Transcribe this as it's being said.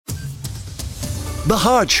The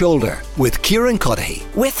Hard Shoulder with Kieran Cuddihy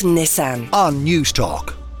with Nissan on News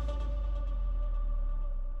Talk.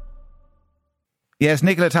 Yes,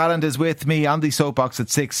 Nicola Tallant is with me on the Soapbox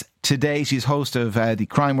at 6 today. She's host of the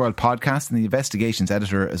Crime World podcast and the investigations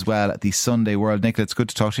editor as well at the Sunday World. Nicola, it's good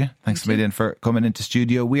to talk to you. Thanks a million for coming into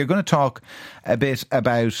studio. We are going to talk a bit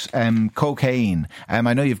about cocaine.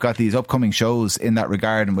 I know you've got these upcoming shows in that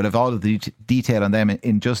regard, and we'll have all of the detail on them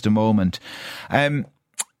in just a moment.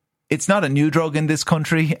 It's not a new drug in this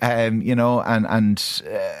country, and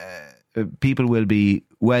people will be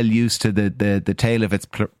well used to the tale of its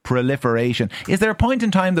proliferation. Is there a point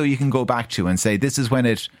in time, though, you can go back to and say this is when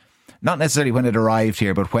it, not necessarily when it arrived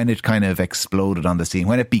here, but when it kind of exploded on the scene,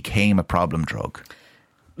 when it became a problem drug?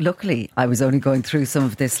 Luckily, I was only going through some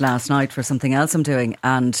of this last night for something else I'm doing,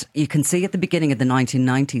 and you can see at the beginning of the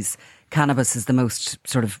 1990s, cannabis is the most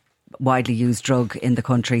sort of widely used drug in the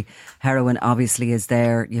country. Heroin obviously is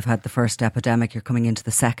there. You've had the first epidemic, you're coming into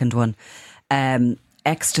the second one.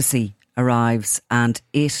 Ecstasy arrives, and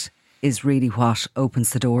it is really what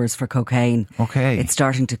opens the doors for cocaine. Okay. It's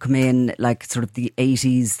starting to come in like sort of the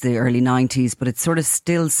 80s, the early 90s, but it's sort of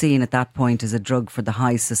still seen at that point as a drug for the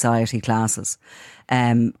high society classes.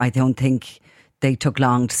 I don't think they took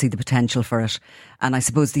long to see the potential for it. And I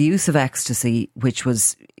suppose the use of ecstasy, which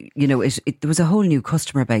was, there was a whole new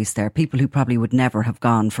customer base there. People who probably would never have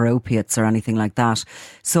gone for opiates or anything like that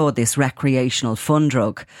saw this recreational fun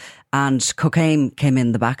drug. And cocaine came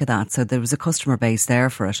in the back of that. So there was a customer base there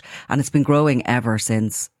for it. And it's been growing ever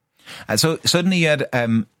since. So suddenly you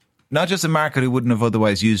had not just a market who wouldn't have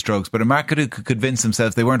otherwise used drugs, but a market who could convince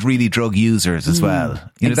themselves they weren't really drug users as well.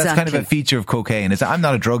 Exactly. That's kind of a feature of cocaine. I'm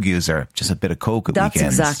not a drug user, just a bit of coke at That's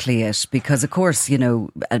weekends. That's exactly it. Because, of course,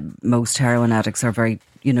 most heroin addicts are very,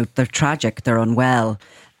 they're tragic, they're unwell.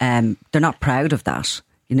 They're not proud of that.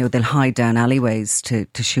 They'll hide down alleyways to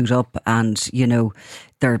shoot up, and,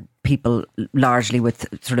 they're people largely with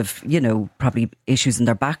sort of, probably issues in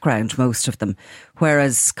their background, most of them.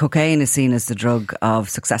 Whereas cocaine is seen as the drug of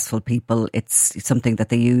successful people. It's something that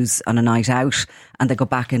they use on a night out and they go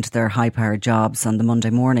back into their high-powered jobs on the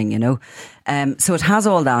Monday morning, So it has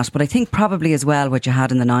all that. But I think probably as well what you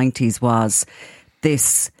had in the 90s was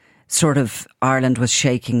this sort of Ireland was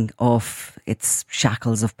shaking off its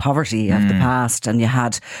shackles of poverty of the past, and you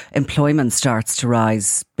had employment starts to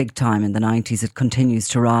rise big time in the 90s. It continues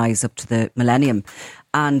to rise up to the millennium,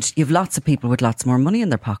 and you've lots of people with lots more money in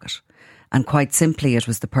their pocket. And quite simply, it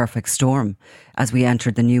was the perfect storm. As we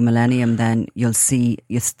entered the new millennium, then you'll see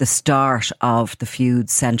it's the start of the feud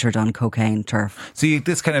centred on cocaine turf. So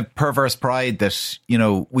this kind of perverse pride that,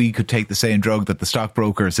 we could take the same drug that the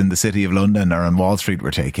stockbrokers in the city of London or on Wall Street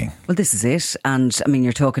were taking. Well, this is it. And I mean,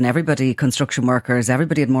 you're talking everybody, construction workers,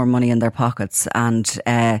 everybody had more money in their pockets. And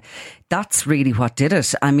that's really what did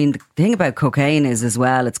it. I mean, the thing about cocaine is as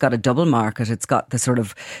well, it's got a double market. It's got the sort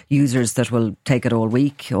of users that will take it all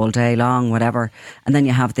week, all day long, whatever. And then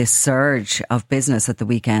you have this surge of business at the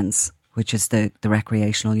weekends, which is the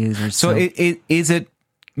recreational users. So is it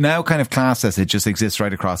now kind of classed as it just exists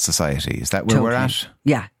right across society? Is that where we're at?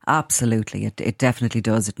 Yeah, absolutely. It definitely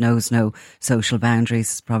does. It knows no social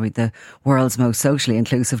boundaries. It's probably the world's most socially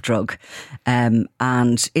inclusive drug. And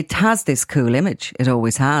it has this cool image. It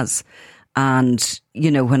always has. And,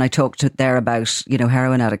 when I talked there about,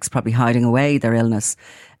 heroin addicts probably hiding away their illness,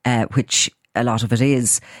 which a lot of it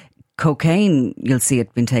is, cocaine, you'll see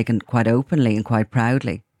it being taken quite openly and quite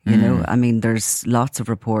proudly. I mean, there's lots of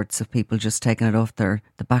reports of people just taking it off the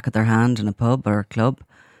back of their hand in a pub or a club.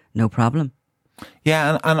 No problem.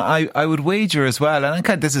 Yeah, and I would wager as well, and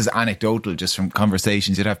this is anecdotal just from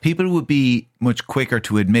conversations you'd have, people would be much quicker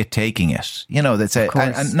to admit taking it. They'd say,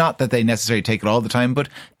 and not that they necessarily take it all the time, but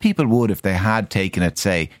people would, if they had taken it,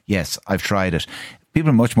 say, yes, I've tried it. People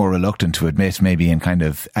are much more reluctant to admit, maybe in kind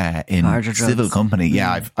of in civil company.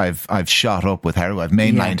 Yeah, I've shot up with heroin. I've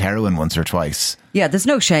mainlined heroin once or twice. Yeah, there's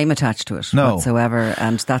no shame attached to it whatsoever,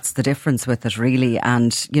 and that's the difference with it, really.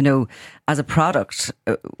 And as a product,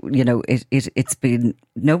 it's been,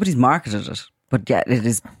 nobody's marketed it, but yet it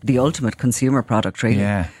is the ultimate consumer product, really.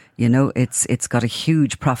 Yeah, it's got a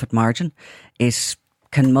huge profit margin. It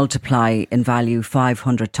can multiply in value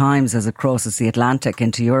 500 times as it crosses the Atlantic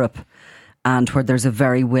into Europe. And where there's a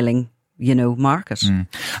very willing, market.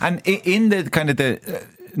 And in the kind of the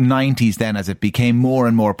 90s then, as it became more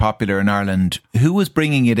and more popular in Ireland, who was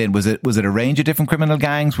bringing it in? Was it a range of different criminal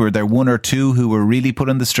gangs? Were there one or two who were really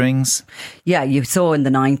pulling the strings? Yeah, you saw in the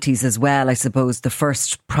 90s as well, I suppose, the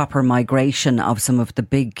first proper migration of some of the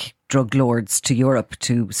big drug lords to Europe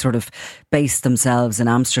to sort of base themselves in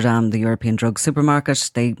Amsterdam, the European drug supermarket.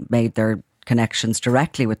 They made their connections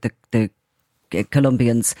directly with the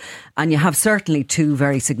Colombians. And you have certainly two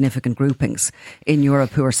very significant groupings in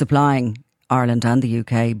Europe who are supplying Ireland and the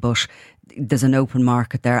UK, but there's an open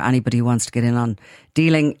market there. Anybody who wants to get in on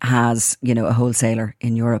dealing has, a wholesaler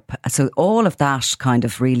in Europe. So all of that kind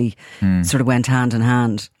of really sort of went hand in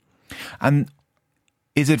hand. And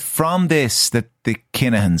is it from this that the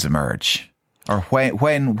Kinahans emerge? Or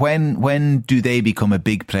when do they become a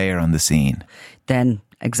big player on the scene? Then,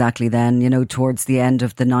 exactly then, towards the end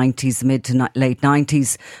of the 90s, mid to late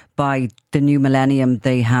 90s, by the new millennium,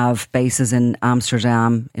 they have bases in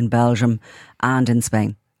Amsterdam, in Belgium and in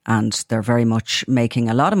Spain. And they're very much making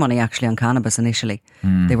a lot of money actually on cannabis initially.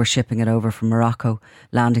 They were shipping it over from Morocco,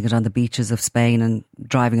 landing it on the beaches of Spain and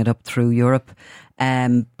driving it up through Europe.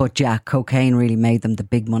 But yeah, cocaine really made them the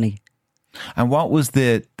big money. And what was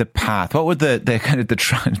the path? What were the kind of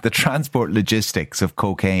the transport logistics of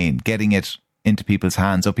cocaine, getting it into people's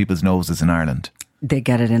hands, up people's noses in Ireland? They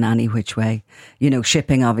get it in any which way.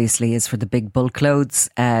 Shipping obviously is for the big bulk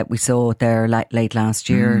loads. We saw it there late last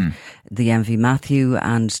year, the MV Matthew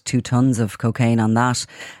and 2 tons of cocaine on that.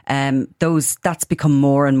 That's become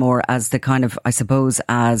more and more as the kind of, I suppose,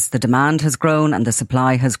 as the demand has grown and the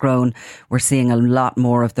supply has grown. We're seeing a lot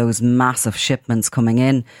more of those massive shipments coming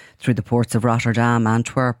in through the ports of Rotterdam,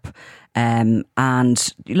 Antwerp. And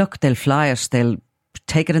look, they'll fly it, they'll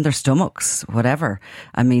take it in their stomachs, whatever.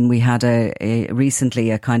 I mean, we had recently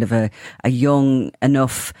a kind of a young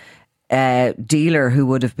enough dealer who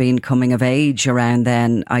would have been coming of age around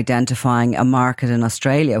then, identifying a market in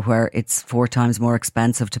Australia where it's 4 times more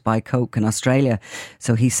expensive to buy coke in Australia.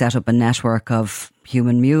 So he set up a network of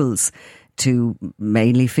human mules to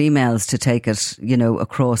mainly females to take it,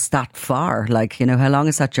 across that far. Like, how long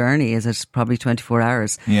is that journey? Is it probably 24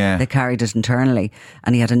 hours? Yeah. They carried it internally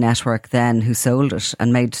and he had a network then who sold it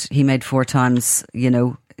and made 4 times,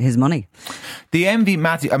 his money. The MV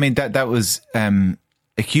Matthew, I mean, that was a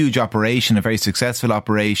huge operation, a very successful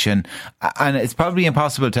operation. And it's probably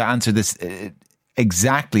impossible to answer this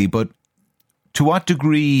exactly, but to what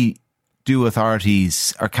degree do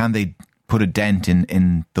authorities, or can they put a dent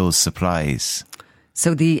in those supplies?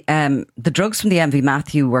 So the drugs from the MV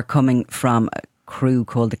Matthew were coming from a crew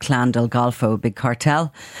called the Clan del Golfo, a big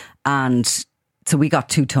cartel. And so we got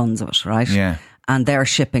 2 tons of it, right? Yeah. And they're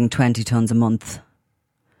shipping 20 tons a month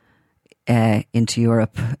into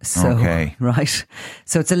Europe. So, okay. Right.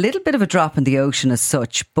 So it's a little bit of a drop in the ocean as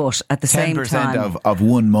such, but at the same time... 10% of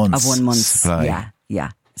 1 month's of 1 month's supply.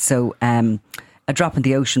 Yeah. So a drop in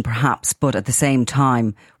the ocean perhaps, but at the same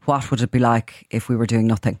time, what would it be like if we were doing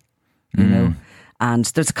nothing? You know? And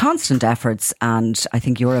there's constant efforts, and I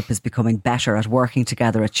think Europe is becoming better at working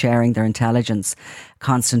together, at sharing their intelligence,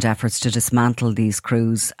 constant efforts to dismantle these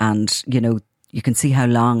crews. And, you can see how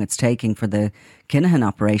long it's taking for the Kinahan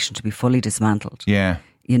operation to be fully dismantled. Yeah.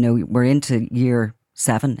 We're into year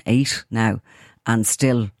 7, 8 now, and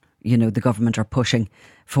still, the government are pushing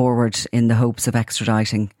forward in the hopes of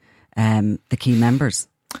extraditing the key members.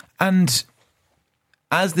 And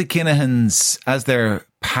as the Kinahans, as their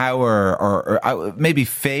power or maybe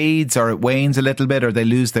fades or it wanes a little bit, or they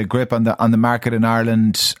lose their grip on the market in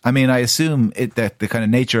Ireland, I mean, I assume that the kind of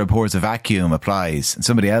nature abhors a vacuum applies and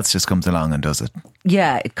somebody else just comes along and does it.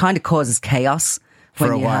 Yeah, it kind of causes chaos.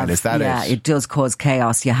 For a while, is that it? Yeah, it does cause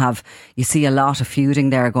chaos. You see a lot of feuding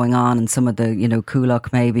there going on, and some of the,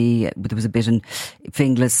 Kulak maybe, there was a bit in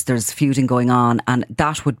Finglas, there's feuding going on, and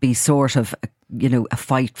that would be sort of, a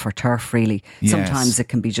fight for turf, really. Yes. Sometimes it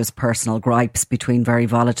can be just personal gripes between very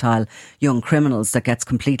volatile young criminals that gets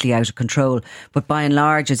completely out of control. But by and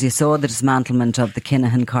large, as you saw the dismantlement of the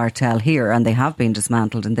Kinahan cartel here, and they have been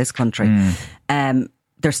dismantled in this country,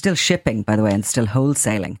 they're still shipping, by the way, and still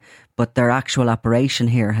wholesaling, but their actual operation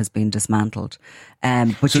here has been dismantled.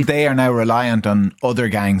 So they are now reliant on other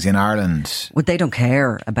gangs in Ireland? Well, they don't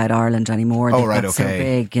care about Ireland anymore. Oh, right,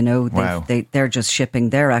 okay. So big, Wow. They're just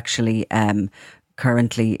shipping. They're actually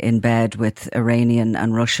currently in bed with Iranian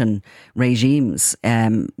and Russian regimes,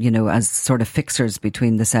 as sort of fixers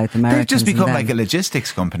between the South Americans. They've just become and like a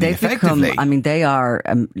logistics company, They've effectively. become, I mean, they are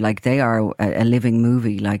a living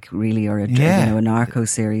movie, like really, or a narco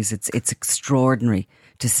series. It's extraordinary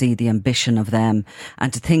to see the ambition of them,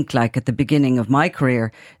 and to think, like, at the beginning of my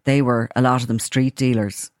career, they were, a lot of them, street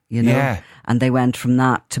dealers, and they went from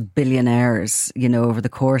that to billionaires, over the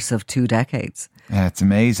course of 2 decades. Yeah, it's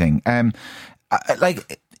amazing.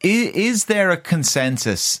 Is there a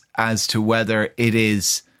consensus as to whether it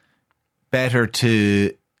is better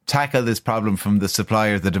to tackle this problem from the supply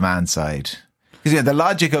or the demand side? Because the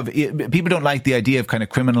logic of people don't like the idea of kind of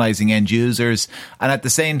criminalising end users, and at the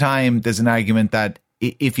same time, there's an argument that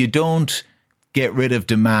if you don't get rid of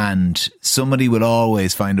demand, somebody will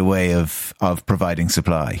always find a way of providing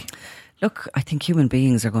supply. Look, I think human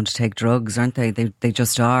beings are going to take drugs, aren't they? They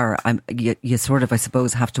just are. You sort of, I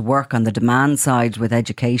suppose, have to work on the demand side with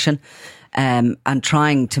education, and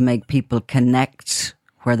trying to make people connect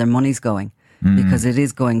where their money's going. Because it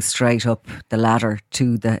is going straight up the ladder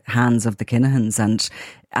to the hands of the Kinahans,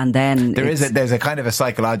 and then there's a kind of a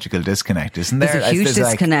psychological disconnect, isn't there? There's a huge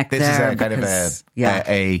disconnect there. This is a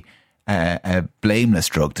kind of a blameless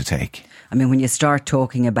drug to take. I mean, when you start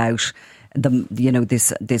talking about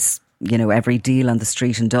this every deal on the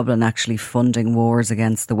street in Dublin actually funding wars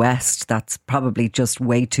against the West, that's probably just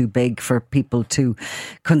way too big for people to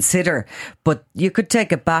consider. But you could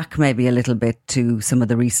take it back maybe a little bit to some of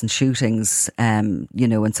the recent shootings, and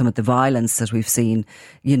some of the violence that we've seen,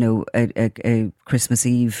 a Christmas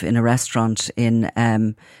Eve in a restaurant in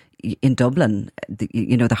Dublin,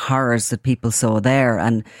 the horrors that people saw there.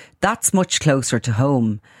 And that's much closer to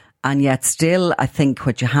home. And yet still, I think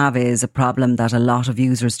what you have is a problem that a lot of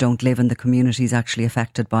users don't live in the communities actually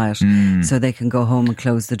affected by it. So they can go home and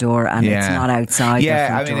close the door, and it's not outside their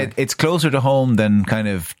front door. It's closer to home than kind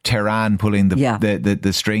of Tehran pulling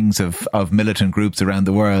the strings of militant groups around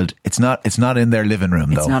the world. It's not in their living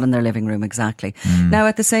room, though. It's not in their living room, exactly. Now,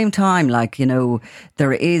 at the same time,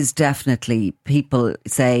 there is definitely, people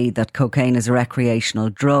say that cocaine is a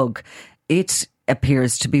recreational drug. It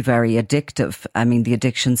appears to be very addictive. I mean, the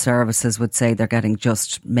addiction services would say they're getting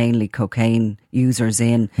just mainly cocaine users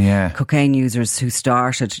in. Yeah. Cocaine users who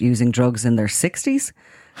started using drugs in their 60s.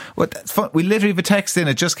 Well, that's fun. We literally have a text in.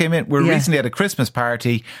 It just came in. We're recently at a Christmas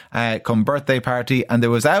party, come birthday party, and there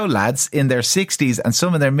was our lads in their 60s and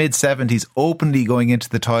some in their mid 70s openly going into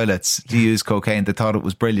the toilets to use cocaine. They thought it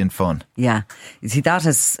was brilliant fun. Yeah. You see, that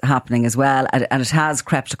is happening as well, and it has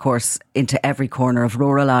crept, of course, into every corner of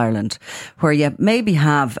rural Ireland, where you maybe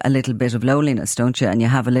have a little bit of loneliness, don't you? And you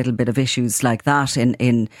have a little bit of issues like that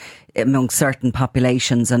in among certain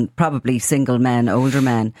populations, and probably single men, older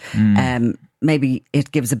men. Maybe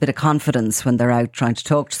it gives a bit of confidence when they're out trying to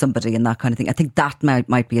talk to somebody and that kind of thing. I think that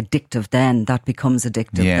might be addictive then. That becomes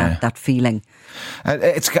addictive, that feeling.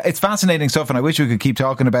 It's fascinating stuff, and I wish we could keep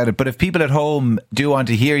talking about it. But if people at home do want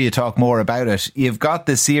to hear you talk more about it, you've got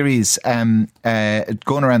this series going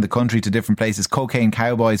around the country to different places. Cocaine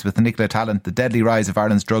Cowboys with Nicola Tallant, The Deadly Rise of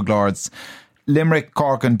Ireland's Drug Lords. Limerick,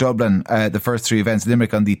 Cork and Dublin, the first three events.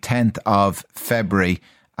 Limerick on the 10th of February.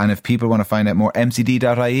 And if people want to find out more,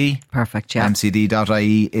 mcd.ie. Perfect, yeah.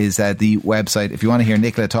 mcd.ie is the website. If you want to hear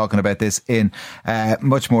Nicola talking about this in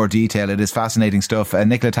much more detail, it is fascinating stuff.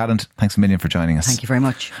 Nicola Tallant, thanks a million for joining us. Thank you very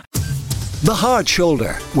much. The Hard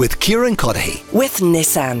Shoulder with Kieran Cuddihy. With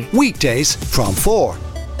Nissan. Weekdays from 4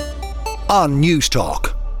 on News Talk.